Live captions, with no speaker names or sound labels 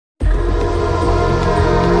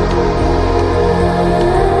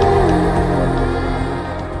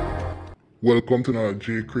Welcome to another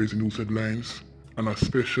J Crazy News Headlines and a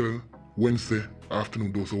special Wednesday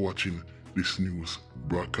afternoon those who are watching this news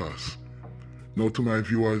broadcast. Now to my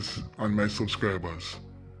viewers and my subscribers,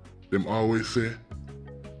 them always say,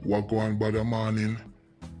 what go on by the morning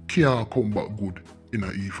can't come back good in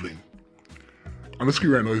the evening. On the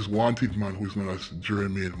screen right now is wanted man who is known as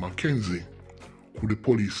Jermaine Mackenzie, who the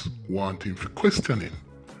police want him for questioning.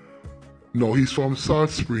 Now he's from Salt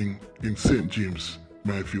Spring in St. James,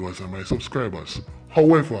 my viewers and my subscribers.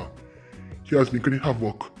 However, he has been creating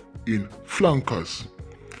havoc in flankers.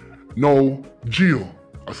 Now, Gio,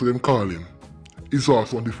 as them call him, is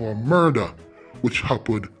also wanted for a murder which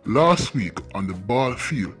happened last week on the ball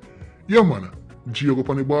field. Yeah man, Gio go up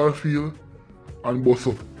on the ball field and bust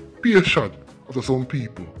up peer shot after some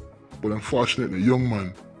people. But unfortunately, the young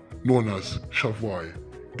man known as Shavoy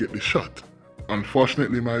get the shot.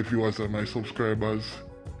 Unfortunately, my viewers and my subscribers,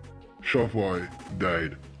 Shavoy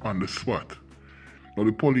died on the spot. Now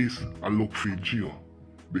the police are looking for Gio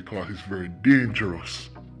because it's very dangerous,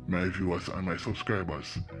 my viewers and my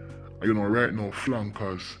subscribers. And you know right now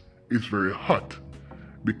flankers is very hot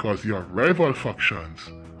because your rival factions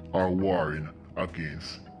are warring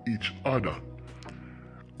against each other.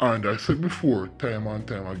 And I said before, time and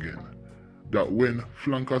time again, that when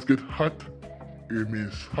flankers get hot, it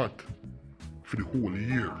remains hot for the whole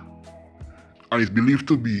year. And it's believed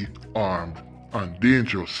to be armed and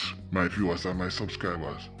dangerous, my viewers and my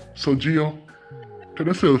subscribers. So Gio, turn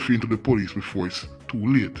yourself into the police before it's too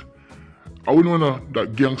late. I would know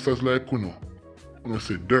that gangsters like Uno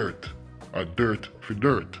say dirt, a dirt for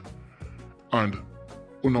dirt. And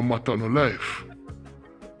Uno matter no life.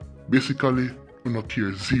 Basically, Uno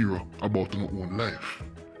care zero about Uno own life.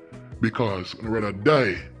 Because Uno rather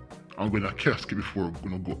die and go in a casket before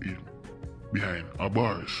Uno go in behind our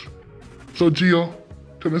bars. So Gio,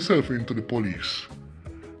 turn yourself into the police,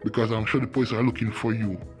 because I'm sure the police are looking for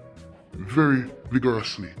you very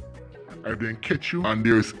vigorously. If they catch you and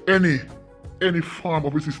there is any form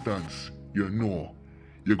of resistance, you know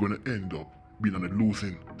you're gonna end up being on the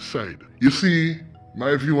losing side. You see,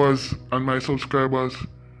 my viewers and my subscribers,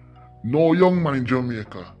 no young man in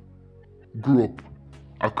Jamaica grew up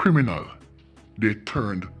a criminal. They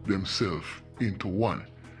turned themselves into one.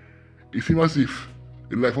 It seems as if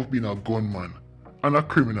the life of being a gunman and a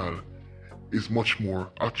criminal is much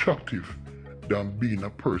more attractive than being a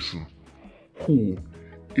person who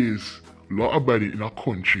is law-abiding in a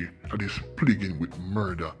country that is plaguing with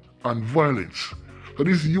murder and violence. So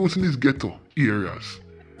these youths in these ghetto areas,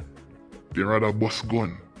 they rather bust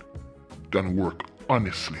gun than work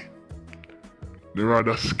honestly. They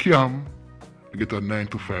rather scam and get a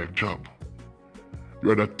 9-to-5 job. They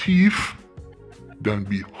rather thief than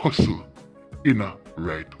be hustle in a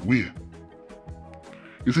right way.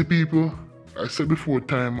 You see people, I said before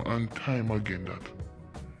time and time again that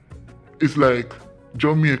it's like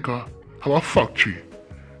Jamaica have a factory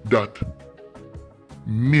that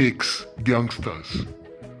makes gangsters.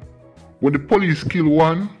 When the police kill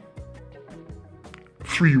one,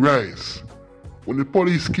 3 rise. When the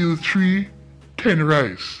police kill 3, 10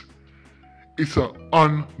 rise. It's an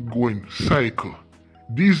ongoing cycle.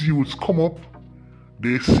 These youths come up,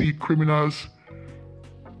 they see criminals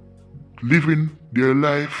living their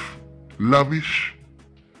life lavish.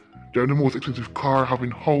 They're in the most expensive car,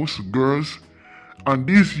 having house, girls, and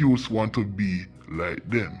these youths want to be like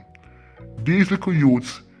them. These little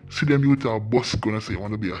youths see them youths are bus gun and say, I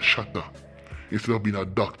want to be a shotter instead of being a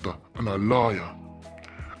doctor and a lawyer.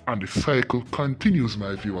 And the cycle continues,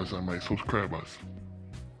 my viewers and my subscribers.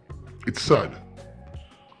 It's sad,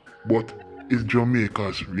 but it's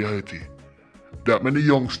Jamaica's reality that many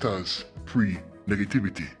youngsters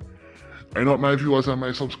pre-negativity. I know my viewers and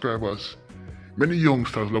my subscribers, many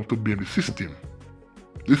youngsters love to blame the system.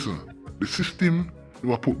 Listen, the system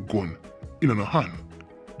never put gun in a hand.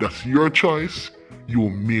 That's your choice, you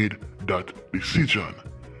made that decision.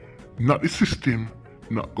 Not the system,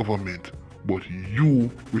 not government, but you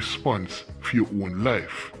respond for your own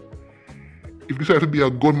life. If you decide to be a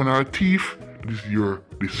gunman or a thief, this is your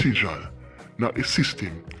decision, not the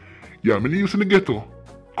system. Yeah, many youths in the ghetto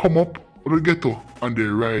come up out of the ghetto and they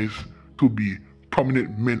rise to be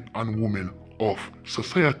prominent men and women of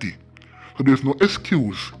society. So there's no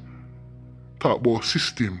excuse talk about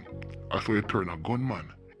system as why you turn a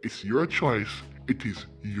gunman. It's your choice, it is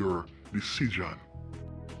your decision.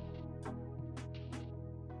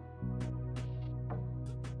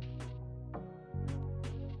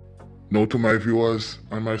 Now to my viewers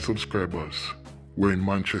and my subscribers, we're in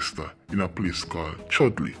Manchester in a place called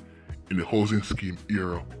Chudleigh, in the housing scheme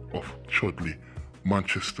area of Chudleigh,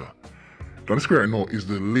 Manchester. On the screen right now is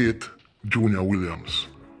the late Junior Williams,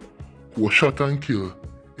 who was shot and killed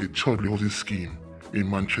a Chudleigh housing scheme in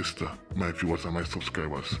Manchester, my viewers and my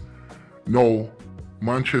subscribers. Now,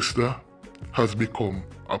 Manchester has become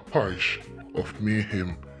a parish of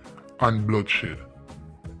mayhem and bloodshed.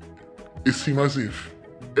 It seems as if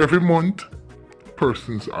every month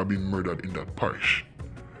persons are being murdered in that parish.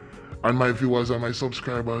 And my viewers and my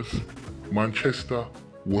subscribers, Manchester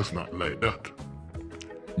was not like that.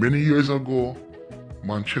 Many years ago,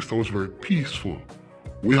 Manchester was very peaceful.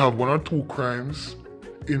 We have 1 or 2 crimes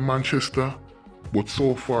in Manchester, but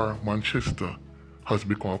so far Manchester has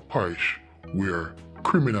become a parish where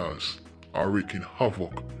criminals are wreaking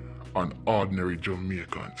havoc on ordinary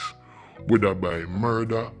Jamaicans, whether by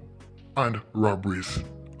murder and robberies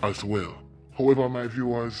as well. However, my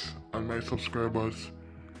viewers and my subscribers,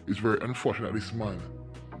 it's very unfortunate this man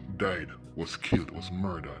died, was killed, was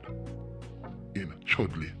murdered in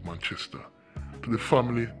Chudleigh, Manchester. To the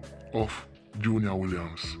family of Junior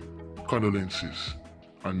Williams, condolences,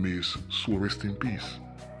 and may his soul rest in peace.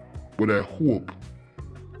 But I hope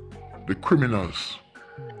the criminals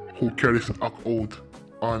who carry this act out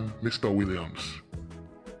on Mr. Williams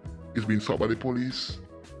is being sought by the police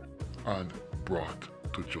and brought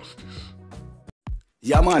to justice.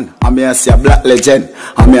 Yeah man, I'm here to see a black legend.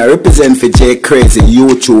 I'm here represent for J Crazy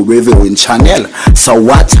YouTube reviewing channel. So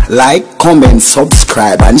watch, like, comment,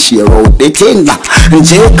 subscribe and share out the thing.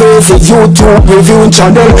 J Crazy YouTube reviewing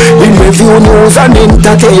channel. In review news and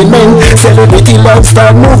entertainment, celebrity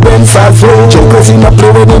lifestyle movement fast food. J Crazy not play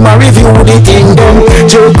with him and review the thing then.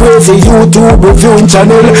 J Crazy YouTube reviewing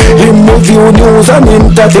channel. In review news and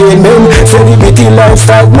entertainment, celebrity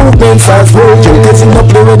lifestyle movement fast food. J Crazy not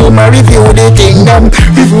play with him and review the thing then.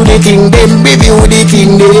 Review the thing then, review the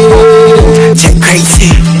thing then. J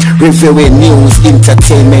Crazy reviewing news,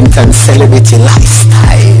 entertainment and celebrity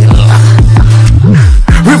lifestyle.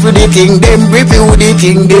 Review the thing then, review the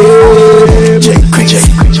thing then.